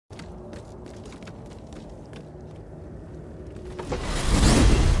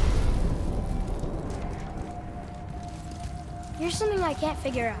There's something I can't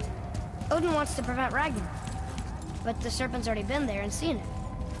figure out. Odin wants to prevent Ragnarok, but the serpent's already been there and seen it.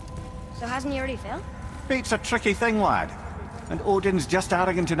 So hasn't he already failed? Fate's a tricky thing, lad. And Odin's just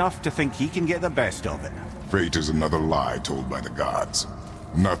arrogant enough to think he can get the best of it. Fate is another lie told by the gods.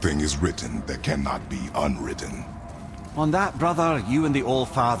 Nothing is written that cannot be unwritten. On that, brother, you and the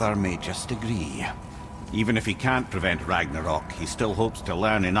All-Father may just agree. Even if he can't prevent Ragnarok, he still hopes to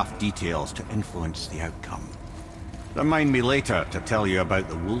learn enough details to influence the outcome. Remind me later to tell you about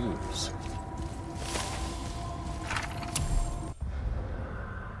the wolves.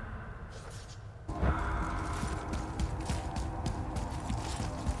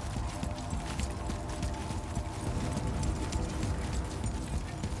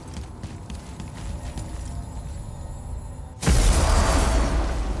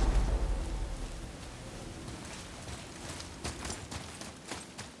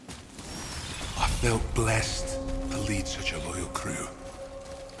 I felt blessed to lead such a loyal crew.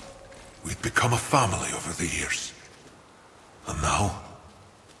 We'd become a family over the years. And now,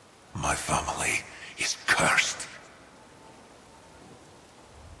 my family is cursed.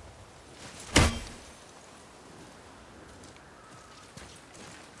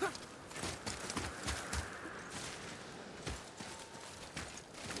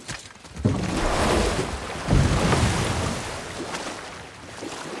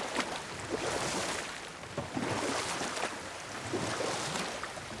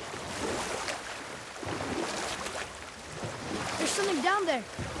 There's something down there.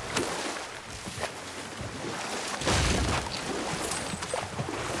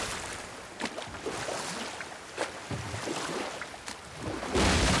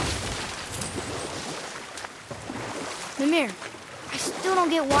 Mimir, I still don't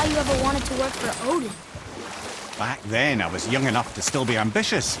get why you ever wanted to work for Odin. Back then, I was young enough to still be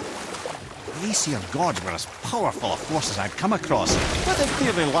ambitious. The Aesir gods were as powerful a force as I'd come across, but they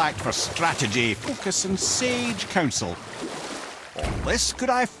clearly lacked for strategy, focus, and sage counsel. All this could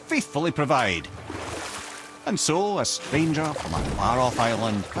I faithfully provide. And so, a stranger from a far-off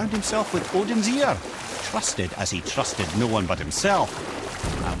island found himself with Odin's ear, trusted as he trusted no one but himself.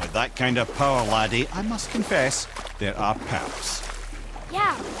 And with that kind of power, laddie, I must confess, there are perks.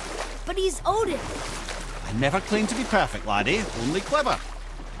 Yeah, but he's Odin. I never claimed to be perfect, laddie, only clever.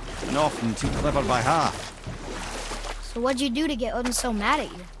 And often too clever by half. So what'd you do to get Odin so mad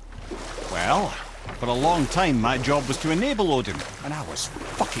at you? Well, for a long time my job was to enable Odin, and I was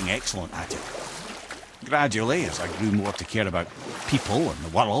fucking excellent at it. Gradually, as I grew more to care about people and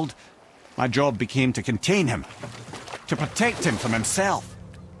the world, my job became to contain him, to protect him from himself.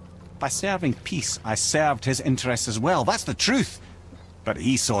 By serving peace, I served his interests as well, that's the truth. But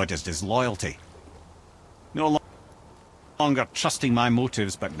he saw it as disloyalty. No longer trusting my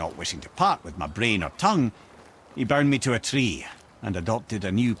motives, but not wishing to part with my brain or tongue, he bound me to a tree and adopted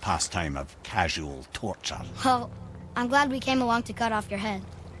a new pastime of casual torture. Well, I'm glad we came along to cut off your head.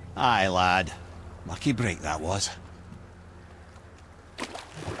 Aye, lad. Lucky break that was.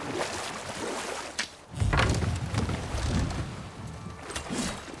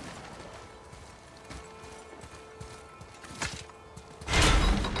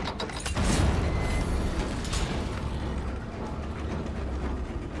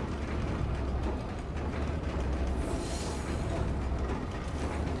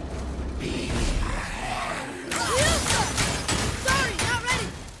 Sorry, not ready.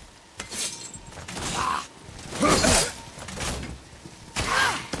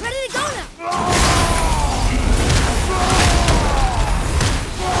 Ready to go now.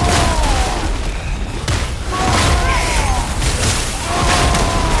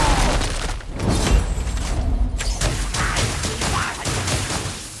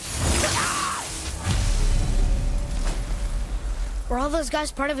 Were all those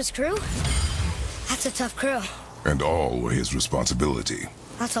guys part of his crew? That's a tough crew. And all were his responsibility.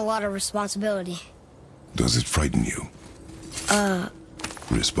 That's a lot of responsibility. Does it frighten you?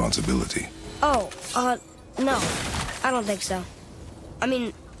 Responsibility. Oh, no. I don't think so. I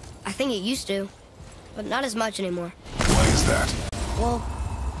mean, I think it used to, but not as much anymore. Why is that? Well,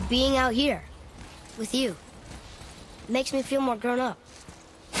 being out here, with you, makes me feel more grown up.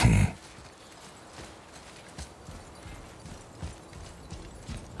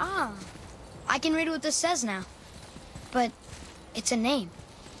 Ah, I can read what this says now. But it's a name.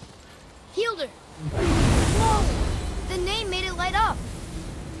 Hildur! Whoa! The name made it light up.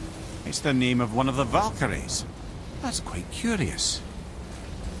 It's the name of one of the Valkyries. That's quite curious.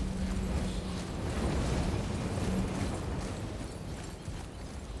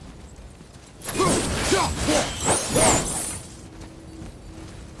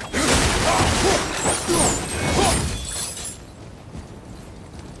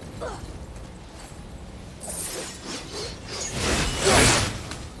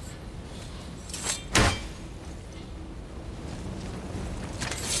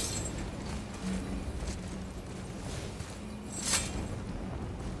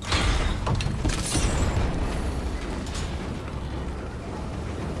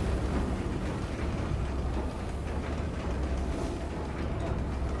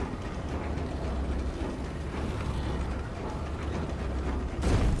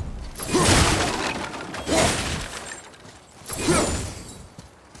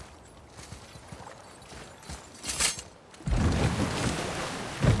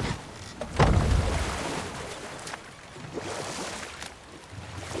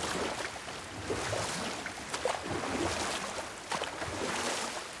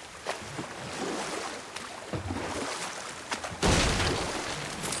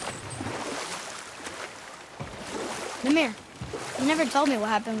 You never told me what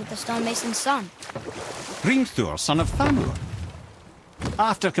happened with the stonemason's son. Hrimthur, son of Thamur.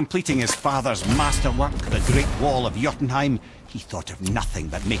 After completing his father's masterwork, the Great Wall of Jotunheim, he thought of nothing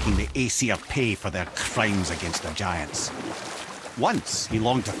but making the Aesir pay for their crimes against the giants. Once he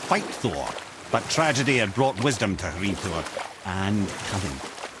longed to fight Thor, but tragedy had brought wisdom to Hrimthur, and cunning.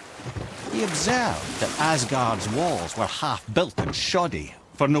 He observed that Asgard's walls were half-built and shoddy,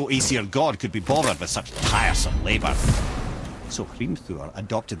 for no Aesir god could be bothered with such tiresome labour. So Hrimthur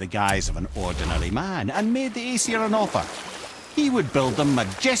adopted the guise of an ordinary man and made the Aesir an offer. He would build them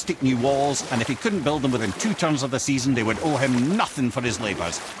majestic new walls, and if he couldn't build them within 2 turns of the season, they would owe him nothing for his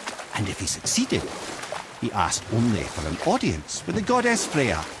labours. And if he succeeded, he asked only for an audience with the goddess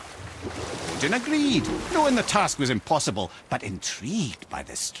Freya. Odin agreed, knowing the task was impossible, but intrigued by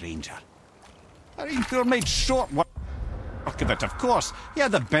the stranger. Hrimthur made short work of it, of course. He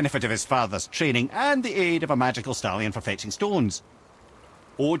had the benefit of his father's training and the aid of a magical stallion for fetching stones.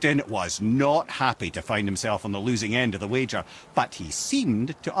 Odin was not happy to find himself on the losing end of the wager, but he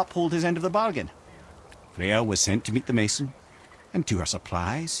seemed to uphold his end of the bargain. Freya was sent to meet the mason, and to her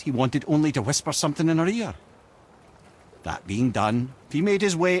surprise, he wanted only to whisper something in her ear. That being done, he made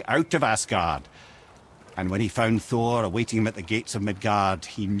his way out of Asgard, and when he found Thor awaiting him at the gates of Midgard,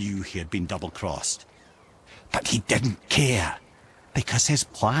 he knew he had been double-crossed. But he didn't care, because his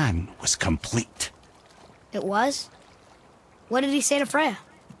plan was complete. It was? What did he say to Freya?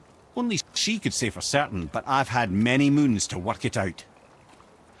 Only she could say for certain, but I've had many moons to work it out.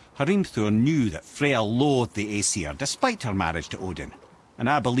 Hrimthur knew that Freya loathed the Aesir, despite her marriage to Odin, and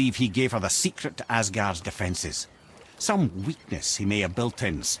I believe he gave her the secret to Asgard's defences. Some weakness he may have built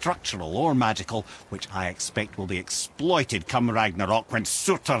in, structural or magical, which I expect will be exploited come Ragnarok when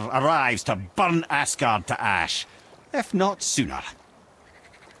Surtur arrives to burn Asgard to ash, if not sooner.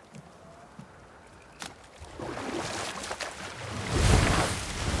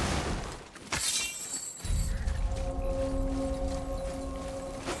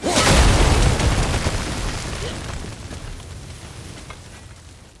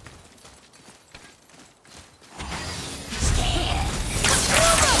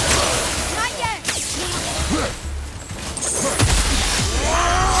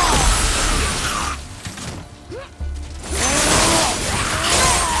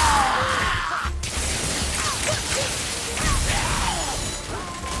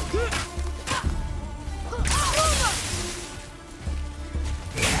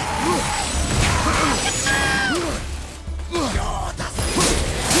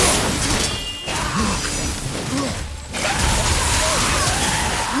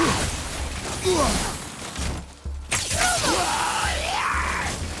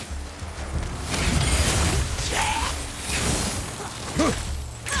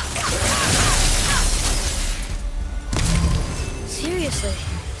 Seriously,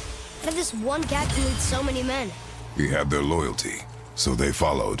 how did this one cat can lead so many men? He had their loyalty, so they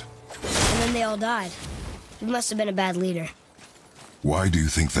followed. And then they all died. He must have been a bad leader. Why do you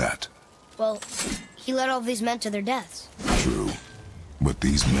think that? Well, he led all these men to their deaths. True. But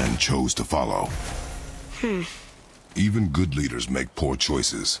these men chose to follow. Even good leaders make poor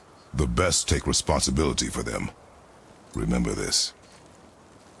choices. The best take responsibility for them. Remember this.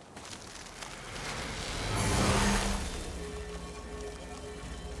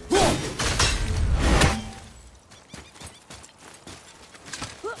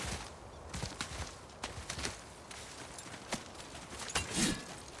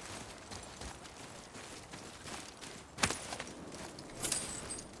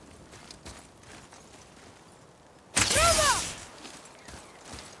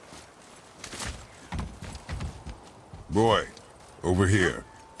 Boy, over here.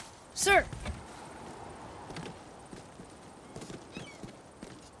 Sir!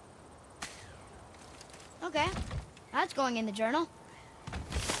 Okay, that's going in the journal.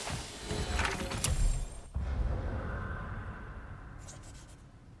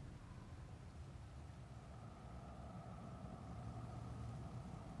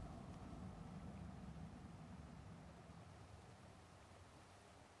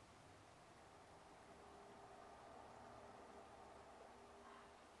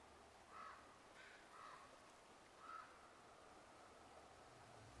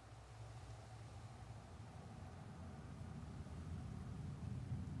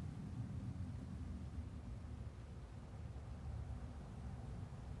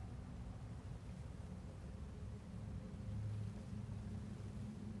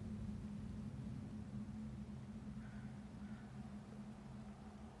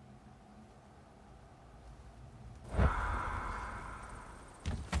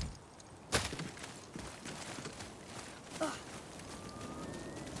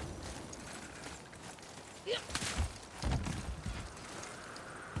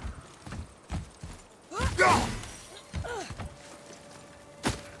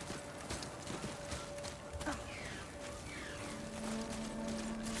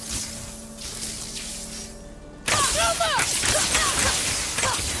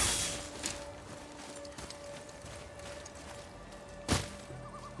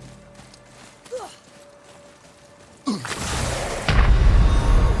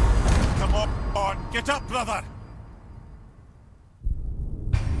 Get up, brother!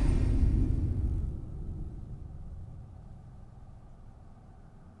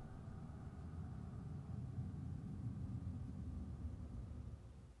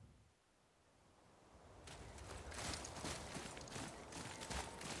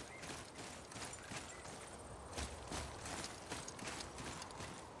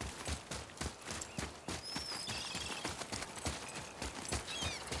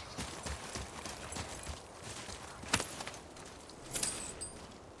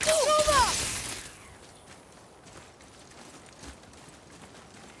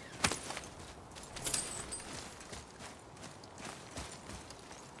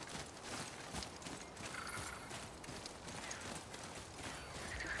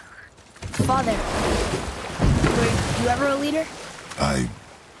 Father, were you ever a leader?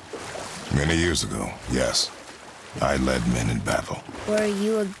 Many years ago, yes. I led men in battle. Were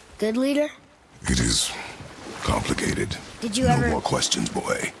you a good leader? It is complicated. Did you ever... No more questions,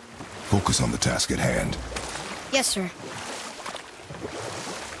 boy. Focus on the task at hand. Yes, sir.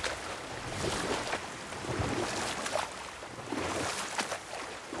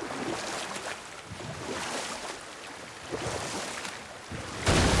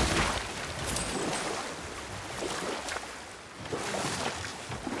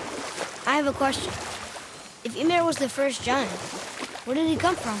 I have a question. If Mimir was the first giant, where did he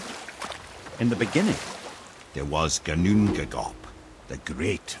come from? In the beginning, there was Ganungagop, the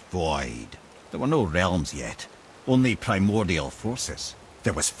Great Void. There were no realms yet, only primordial forces.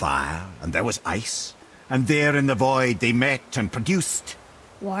 There was fire, and there was ice, and there in the void they met and produced...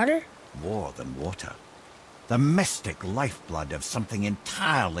 Water? More than water. The mystic lifeblood of something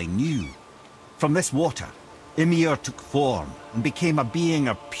entirely new. From this water, Mimir took form and became a being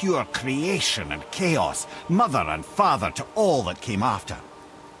of pure creation and chaos, mother and father to all that came after.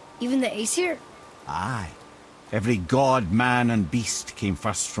 Even the Aesir? Aye. Every god, man and beast came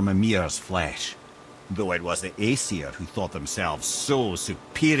first from Mimir's flesh. Though it was the Aesir who thought themselves so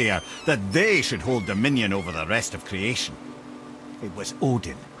superior that they should hold dominion over the rest of creation. It was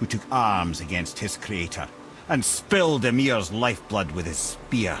Odin who took arms against his creator and spilled Mimir's lifeblood with his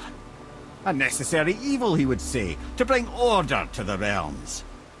spear. A necessary evil, he would say, to bring order to the realms.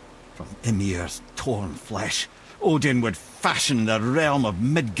 From Mimir's torn flesh, Odin would fashion the realm of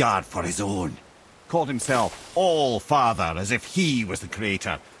Midgard for his own. Called himself All-Father, as if he was the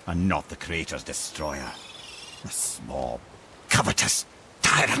creator, and not the creator's destroyer. A small, covetous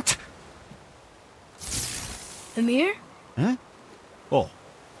tyrant. Mimir? Huh? Oh.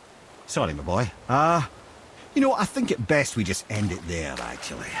 Sorry, my boy. I think it best we just end it there,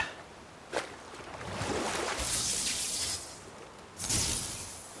 actually.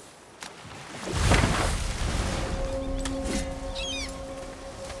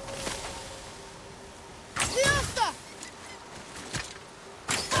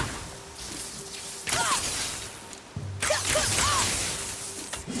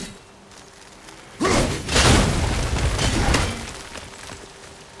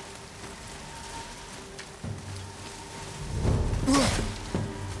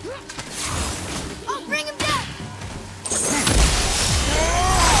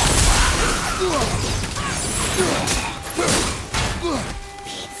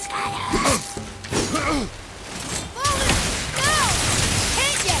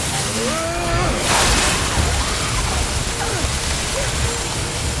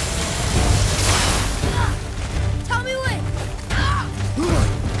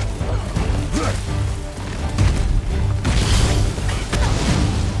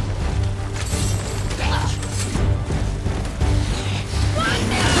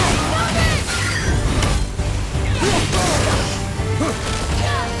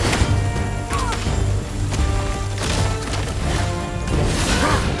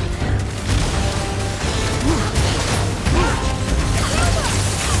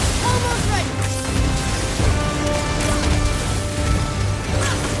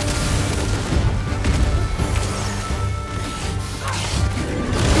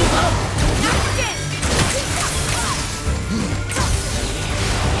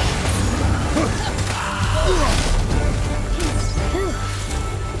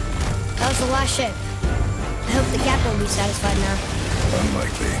 Ship. I hope the captain will be satisfied now.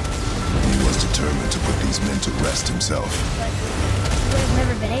 Unlikely. He was determined to put these men to rest himself. But he would have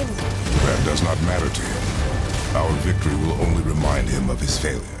never been able to. That does not matter to him. Our victory will only remind him of his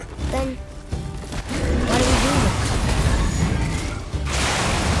failure. Then, why do we do this?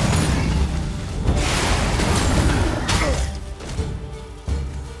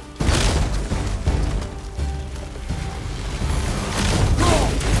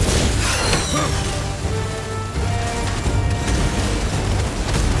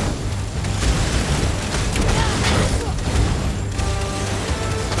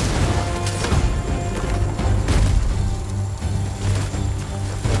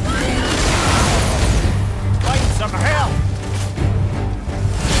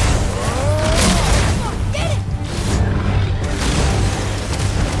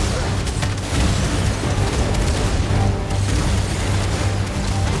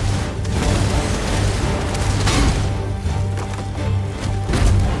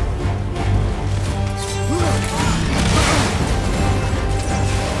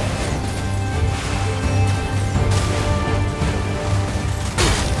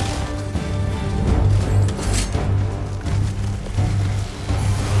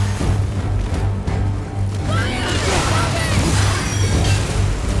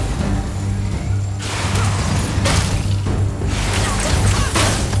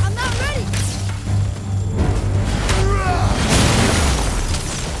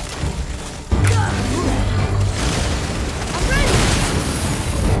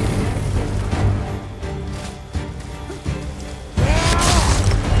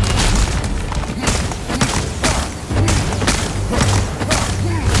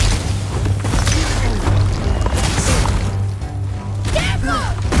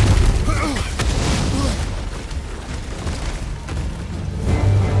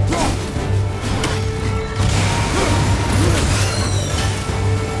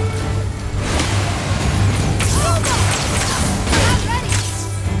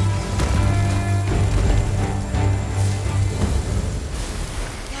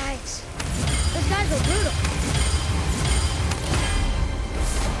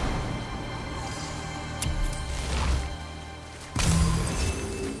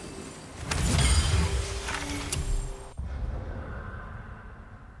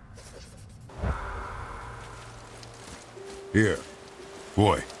 Here.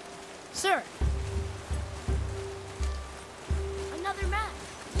 Boy. Sir. Another map.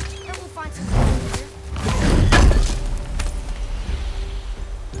 Here we'll find some clues here.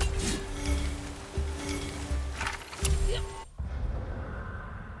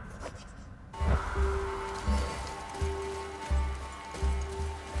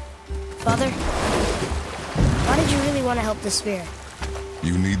 Father, why did you really want to help the Spear?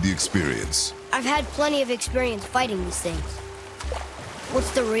 You need the experience. I've had plenty of experience fighting these things.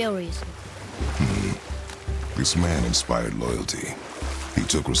 What's the real reason? This man inspired loyalty. He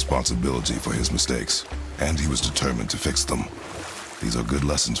took responsibility for his mistakes, and he was determined to fix them. These are good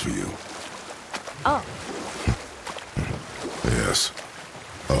lessons for you. Oh. Yes.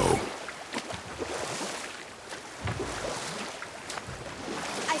 Oh.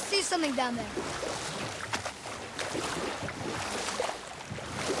 I see something down there.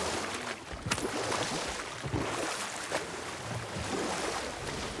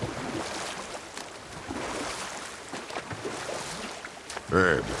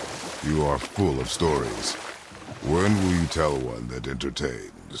 Ed, you are full of stories. When will you tell one that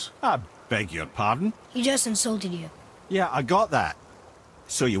entertains? I beg your pardon? He just insulted you. Yeah, I got that.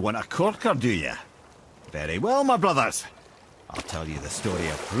 So you want a corker, do you? Very well, my brothers. I'll tell you the story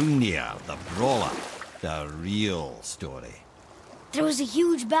of Hrungnir, the brawler. The real story. There was a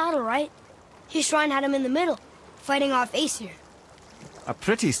huge battle, right? His shrine had him in the middle, fighting off Aesir. A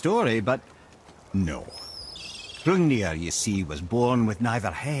pretty story, but no. Hrungnir, you see, was born with neither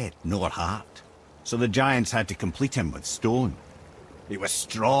head nor heart. So the giants had to complete him with stone. He was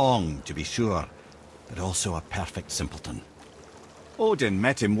strong, to be sure, but also a perfect simpleton. Odin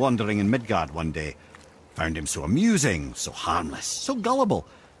met him wandering in Midgard one day, found him so amusing, so harmless, so gullible,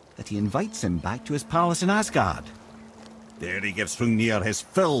 that he invites him back to his palace in Asgard. There he gives Hrungnir his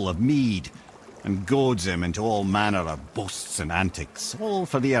fill of mead, and goads him into all manner of boasts and antics, all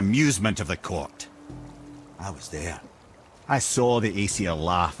for the amusement of the court. I was there. I saw the Aesir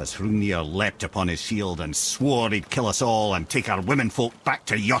laugh as Hrungnir leapt upon his shield and swore he'd kill us all and take our womenfolk back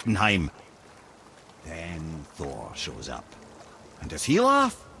to Jotunheim. Then Thor shows up. And does he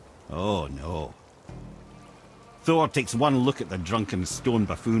laugh? Oh, no. Thor takes one look at the drunken stone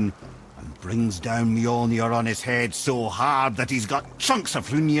buffoon and brings down Mjolnir on his head so hard that he's got chunks of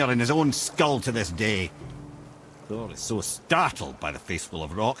Hrungnir in his own skull to this day. Thor is so startled by the face full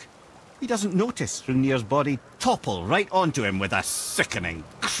of rock, he doesn't notice Hrungnir's body topple right onto him with a sickening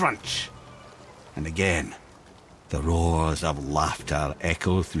crunch. And again, the roars of laughter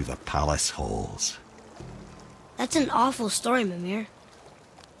echo through the palace halls. That's an awful story, Mimir.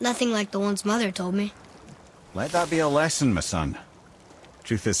 Nothing like the ones Mother told me. Let that be a lesson, my son.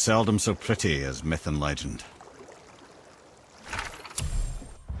 Truth is seldom so pretty as myth and legend.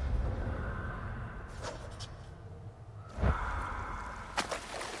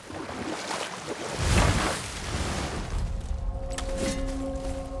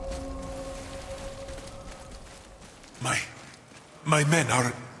 My men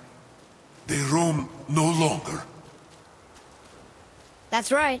are... They roam no longer.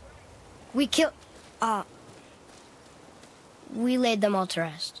 That's right. We laid them all to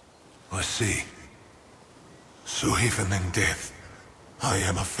rest. I see. So even in death, I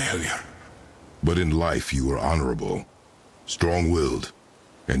am a failure. But in life you were honorable, strong-willed,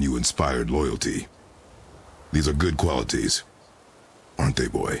 and you inspired loyalty. These are good qualities, aren't they,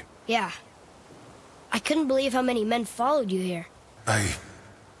 boy? Yeah. I couldn't believe how many men followed you here. I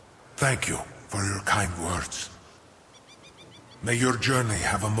thank you for your kind words. May your journey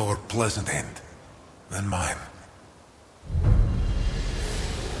have a more pleasant end than mine.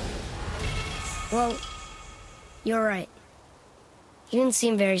 Well, you're right. You didn't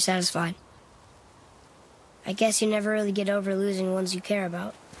seem very satisfied. I guess you never really get over losing ones you care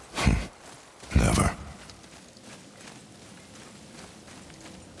about.